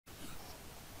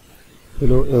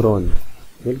Hello everyone,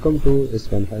 welcome to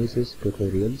Aspen Hysys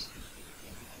tutorials.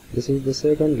 This is the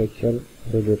second lecture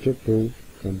related to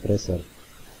compressor.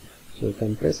 So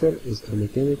compressor is a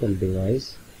mechanical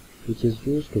device which is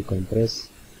used to compress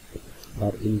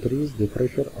or increase the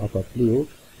pressure of a fluid,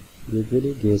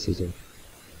 usually gases.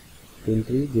 To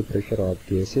increase the pressure of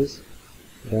gases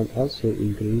and also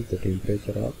increase the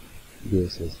temperature of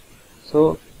gases.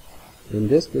 So in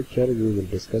this lecture we will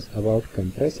discuss about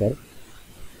compressor.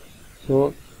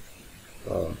 So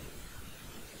a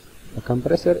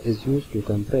compressor is used to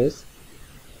compress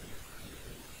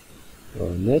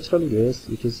natural gas,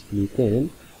 which is methane.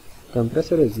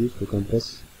 Compressor is used to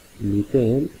compress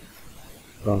methane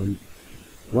from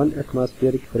 1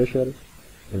 atmospheric pressure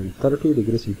and 30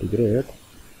 degrees centigrade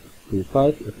to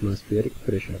 5 atmospheric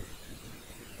pressure.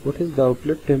 What is the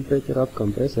outlet temperature of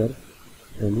compressor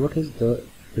and what is the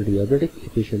adiabatic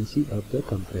efficiency of the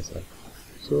compressor?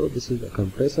 So this is the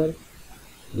compressor.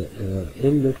 The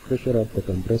inlet pressure of the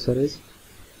compressor is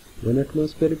 1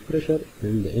 atmospheric pressure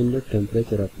and the inlet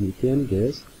temperature of methane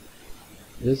gas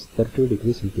is 30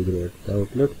 degrees centigrade. The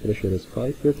outlet pressure is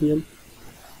 5 atm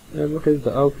and what is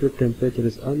the outlet temperature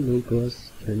is unknown to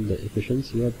us, and the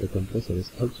efficiency of the compressor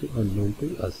is also unknown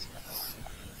to us.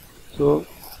 So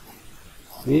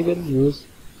we will use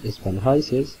Aspen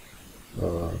Hysys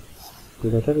to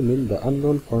determine the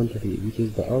unknown quantity, which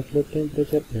is the outlet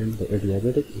temperature and the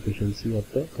adiabatic efficiency of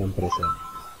the compressor.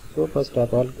 So first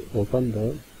of all, open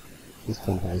the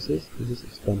Aspen Hysys. This is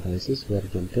Aspen Hysys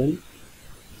version 10.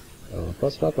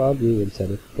 First of all, we will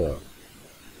select the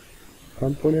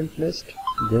component list,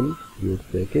 then build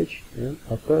package, and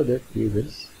after that we will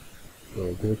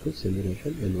go to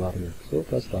simulation environment. So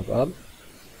first of all,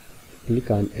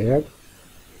 click on add.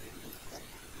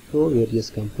 So various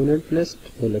component list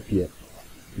will appear.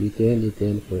 Methane,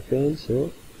 ethane, propane. So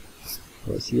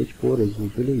CH4 is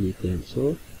usually methane.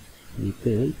 So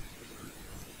methane.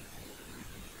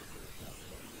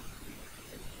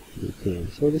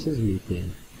 So this is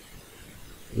methane.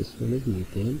 This one is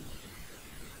methane.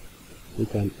 We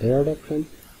can add option.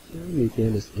 So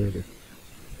methane is added.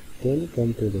 Then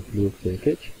come to the fluid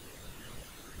package.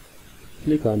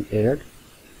 Click on add.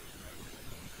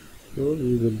 So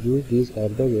we will use these are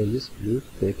the various fluid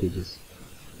packages.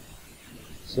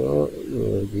 So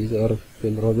these are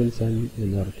Penn-Robinson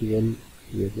and RTN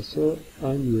waves. So I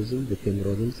am using the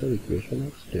Penn-Robinson equation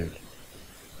of state.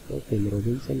 So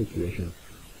Penn-Robinson equation.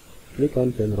 Click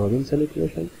on Penn-Robinson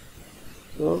equation.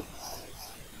 So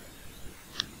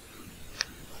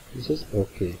this is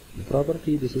okay. The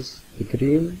property, this is the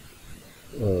green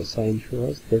sign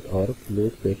shows that our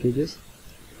fluid package is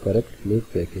correct fluid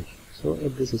package. So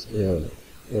if this is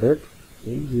red,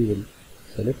 then we will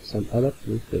select some other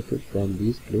fluid package from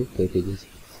these fluid packages.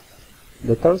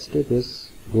 The third step is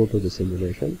go to the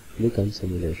simulation. Click on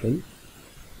simulation.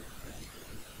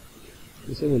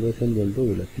 The simulation window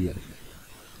will appear.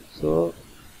 So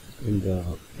in the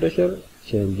pressure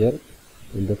changer,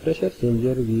 we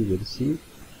will see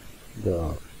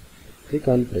the click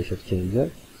on pressure changer.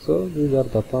 So these are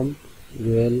the pump,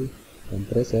 well,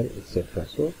 compressor, etc.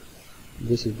 So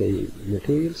this is the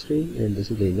material stream and this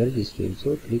is the energy stream.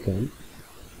 So click on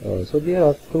so there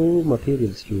are two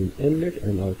material stream, inlet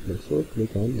and outlet. So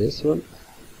click on this one,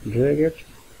 drag it.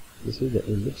 This is the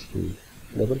inlet stream.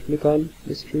 Double click on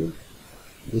this stream.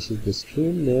 This is the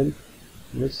stream name.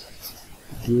 Let's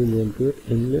give name to it,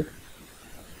 inlet.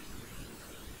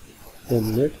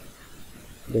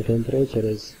 The temperature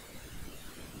is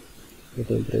 20. The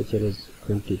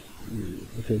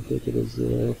temperature is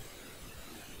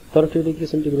 30 degrees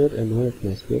centigrade and 1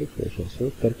 atmospheric pressure. So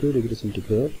 30 degrees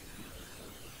centigrade.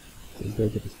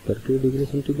 Temperature is 30 degrees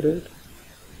centigrade.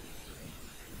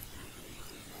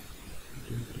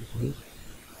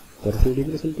 30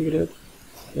 degrees centigrade,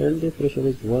 and the pressure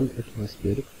is 1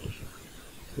 atmospheric pressure.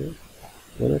 So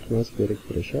 1 atmospheric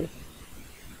pressure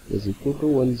is equal to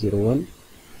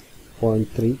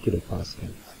 101.3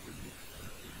 kilopascal.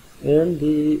 And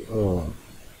the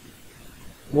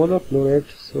molar flow rate,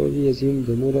 so we assume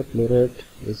the molar flow rate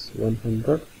is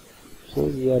 100. So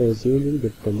we are assuming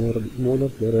that the molar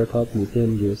flow rate of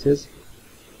methane gas is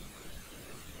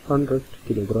 100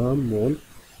 kilogram mole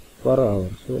per hour.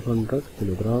 So 100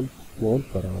 kilogram mole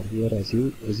per hour. We are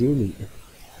assuming it.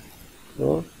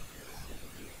 So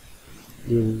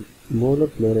the molar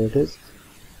flow rate is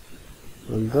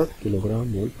 100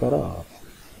 kilogram mole per hour.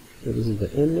 So this is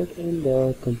the inlet, and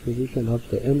the composition of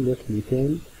the inlet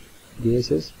methane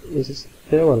gases is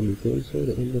pure methane. So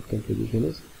the inlet composition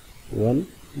is 1.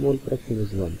 Mole fraction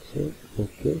is 1. So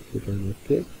okay, click on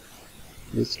OK.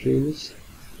 This stream is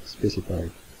specified.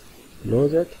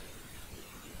 Close it.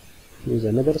 use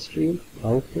another stream,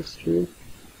 outlet stream.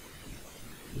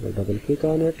 We'll double click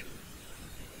on it.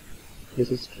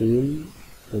 This is stream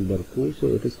number 2, so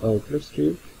it is outlet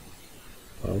stream.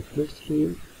 Outlet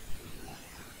stream.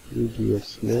 We give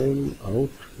its name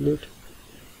outlet.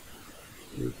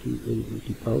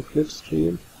 Outlet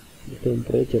stream. The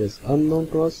temperature is unknown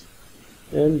to us,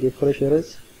 and the pressure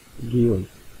is given.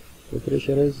 The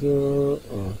pressure is 5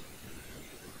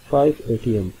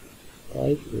 atm.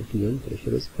 5 atm.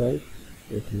 Pressure is 5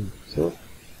 atm. So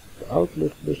the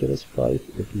outlet pressure is 5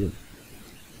 atm.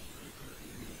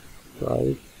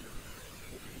 5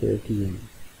 atm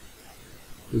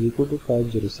is equal to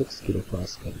 506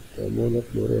 kilopascal. The molar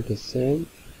flow rate is same,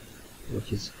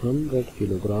 which is 100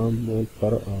 kilogram mole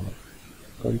per hour.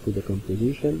 Come to the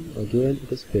composition. Again,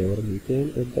 it is pure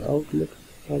methane at the outlet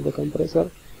of the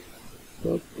compressor.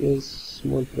 So is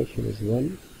mole fraction is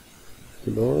 1.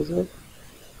 Closer.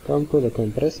 Come to the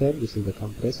compressor. This is the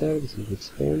compressor. This is the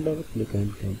expander. Click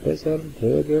on compressor.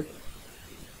 Drag it.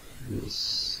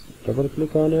 Yes. Double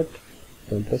click on it.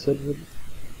 Compressor will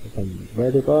become. By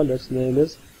default, its name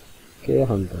is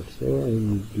K100. So I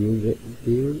am giving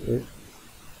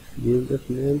its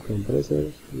name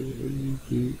compressor.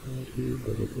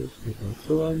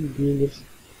 So I am giving its.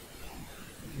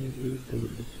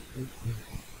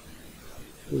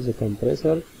 This is the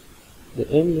compressor. The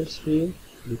inlet stream,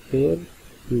 the pair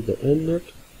to the inlet,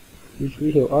 which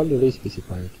we have already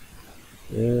specified.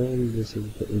 And this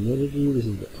is the energy, this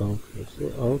is the outlet.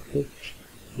 So outlet,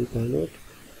 click on it.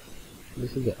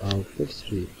 This is the outlet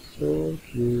stream. So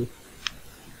the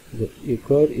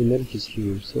required energy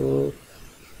stream. So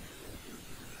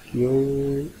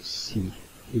QC,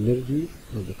 energy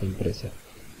of the compressor.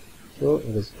 So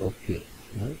it is okay.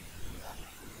 Right?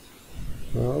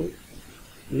 Now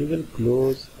we will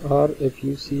close, or if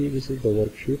you see, this is the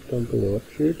worksheet. Come to the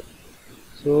worksheet.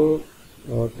 So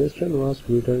our question was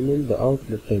to determine the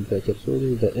outlet temperature. So this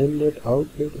is the inlet,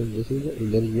 outlet, and this is the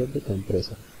energy of the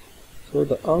compressor. So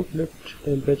the outlet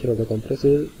temperature of the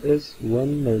compressor is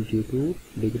 192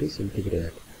 degrees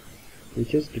centigrade,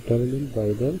 which is determined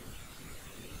by the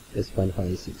Aspen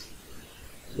Hysys.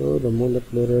 So the molar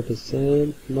flow rate is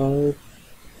same. Now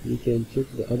we can check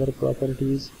the other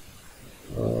properties.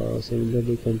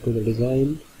 Similarly, come to the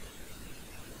design.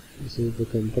 This is the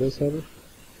compressor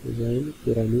design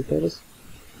parameters.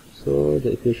 So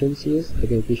the efficiency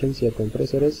of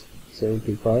compressor is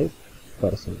 75%.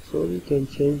 So we can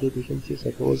change the efficiency.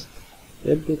 Suppose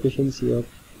if the efficiency of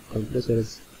compressor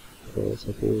is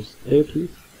suppose 80,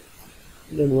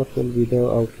 then what will be the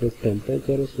outlet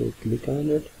temperature? So click on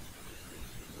it.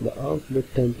 The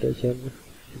outlet temperature,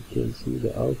 you can see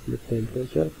the outlet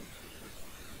temperature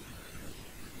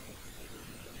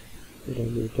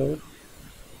parameter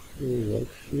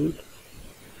worksheet,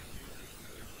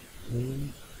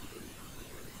 and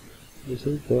this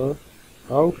is the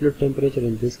outlet temperature.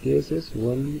 In this case is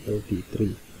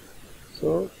 183.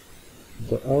 So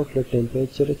the outlet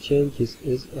temperature changes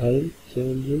is I am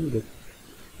changing the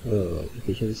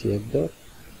efficiency of the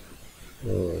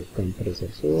compressor.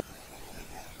 So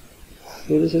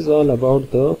this is all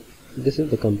about this is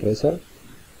the compressor.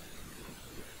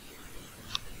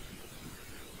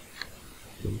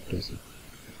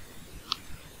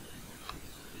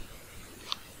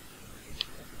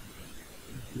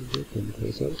 The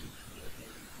compressor.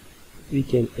 We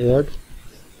can add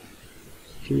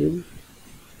stream.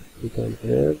 We can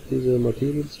add this is a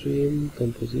material stream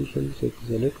composition. So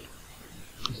select.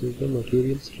 This is the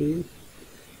material stream.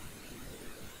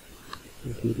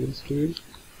 Material stream.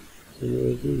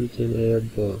 Similarly, we can add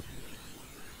the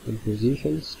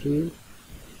composition stream.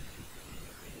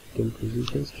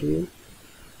 Composition stream.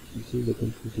 This is the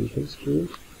composition stream.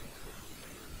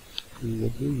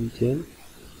 Similarly, we can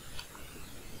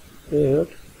add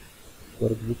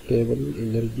workbook table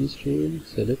energy stream.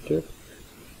 Select it.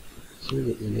 This is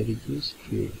the energy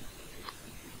stream.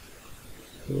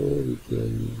 So we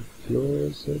can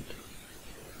close it,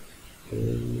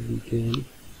 and we can.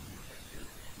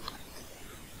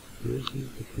 This is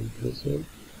the compressor.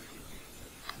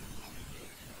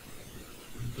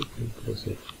 The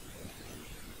compressor.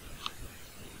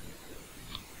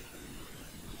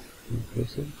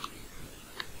 Compressor.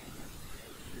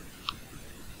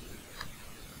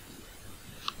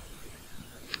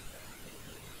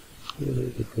 Here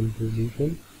is the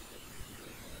composition.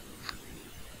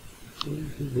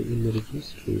 This is the energy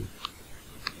stream.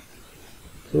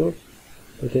 So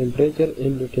the temperature,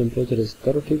 inlet temperature is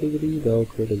 30 degrees, the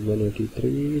outlet is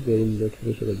 183, the inlet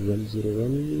pressure is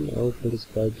 101, outlet is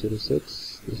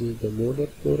 506. This is the molar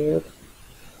flow rate,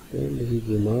 and this is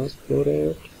the mass flow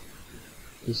rate.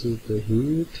 This is the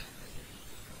heat,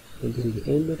 and this is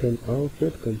the input and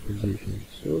output composition.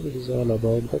 So this is all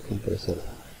about the compressor.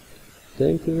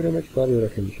 Thank you very much for your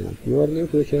attention. If you are new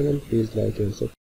to the channel, please like and subscribe.